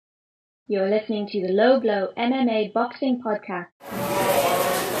You're listening to the Low Blow MMA Boxing Podcast.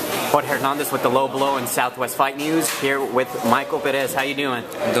 Jorge Hernandez with the Low Blow and Southwest Fight News, here with Michael Perez. How you doing?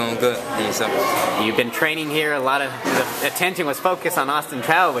 I'm doing good. You've been training here. A lot of the attention was focused on Austin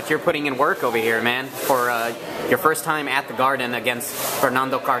Trout, but you're putting in work over here, man, for your first time at the Garden against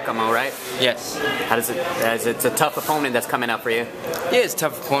Fernando Carcamo, right? Yes. How does it? It's a tough opponent that's coming up for you. Yeah, it's a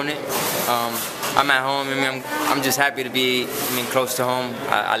tough opponent. I'm at home. I'm just happy to be close to home.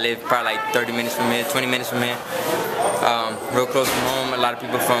 I live probably like 30 minutes from here, 20 minutes from here. Real close from home. A lot of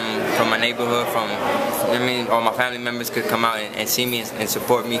people from my neighborhood, all my family members could come out and see me and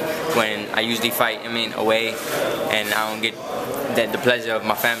support me when I usually fight, away, and I don't get the pleasure of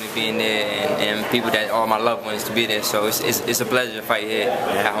my family being there and people all my loved ones to be there. So it's a pleasure to fight here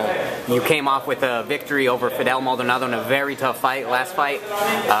at home. You came off with a victory over Fidel Maldonado in a very tough fight. Last fight,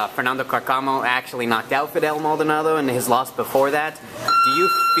 Fernando Carcamo actually knocked out Fidel Maldonado in his loss before that. Do you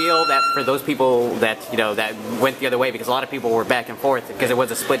feel that for those people that that went the other way, because a lot of people were back and forth because it was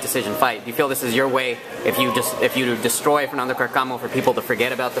a split decision fight, do you feel this is your way if you destroy Fernando Carcamo for people to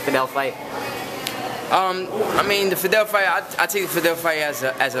forget about the Fidel fight? The Fidel fight, I take the Fidel fight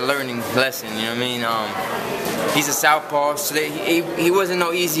as a learning lesson, you know what I mean? He's a southpaw, so he wasn't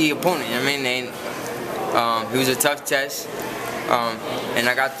no easy opponent, you know what I mean? He was a tough test, and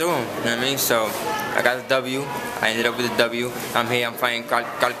I got through him, you know what I mean? So I got the W. I ended up with a W. I'm here, I'm fighting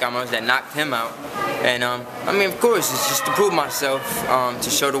Carcamo that knocked him out. And, of course, it's just to prove myself, to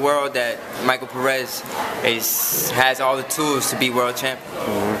show the world that Michael Perez has all the tools to be world champion.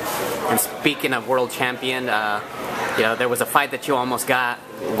 Mm-hmm. And speaking of world champion, there was a fight that you almost got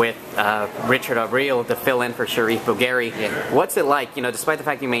with Richard Abril to fill in for Sharif Bogere. Yeah. What's it like, despite the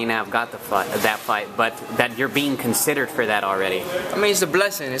fact you may not have got that fight, but that you're being considered for that already? It's a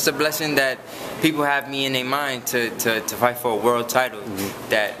blessing. It's a blessing that people have me in their mind to fight for a world title. Mm-hmm.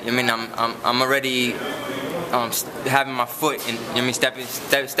 That I'm already having my foot in,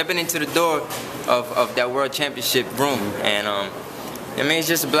 stepping into the door of that world championship room, and it's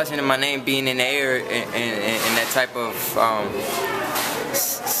just a blessing in my name being in the air in that type of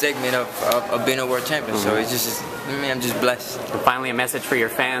segment of being a world champion. Mm-hmm. So it's just, I'm just blessed. And finally, a message for your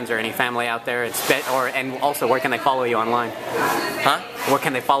fans or any family out there, and also where can they follow you online? Huh? Where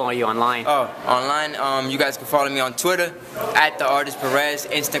can they follow you online? Oh, online, you guys can follow me on Twitter at the Artist Perez,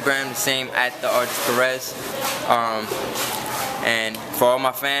 Instagram the same at the Artist Perez. And for all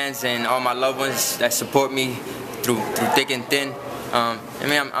my fans and all my loved ones that support me through thick and thin,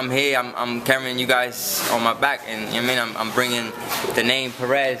 I'm here. I'm carrying you guys on my back, and I'm bringing the name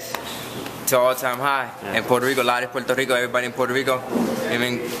Perez to all-time high. Yeah. In Puerto Rico, Lares, Puerto Rico, everybody in Puerto Rico.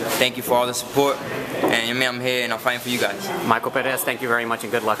 Thank you for all the support, and I'm here and I'm fighting for you guys. Michael Perez, thank you very much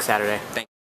and good luck Saturday.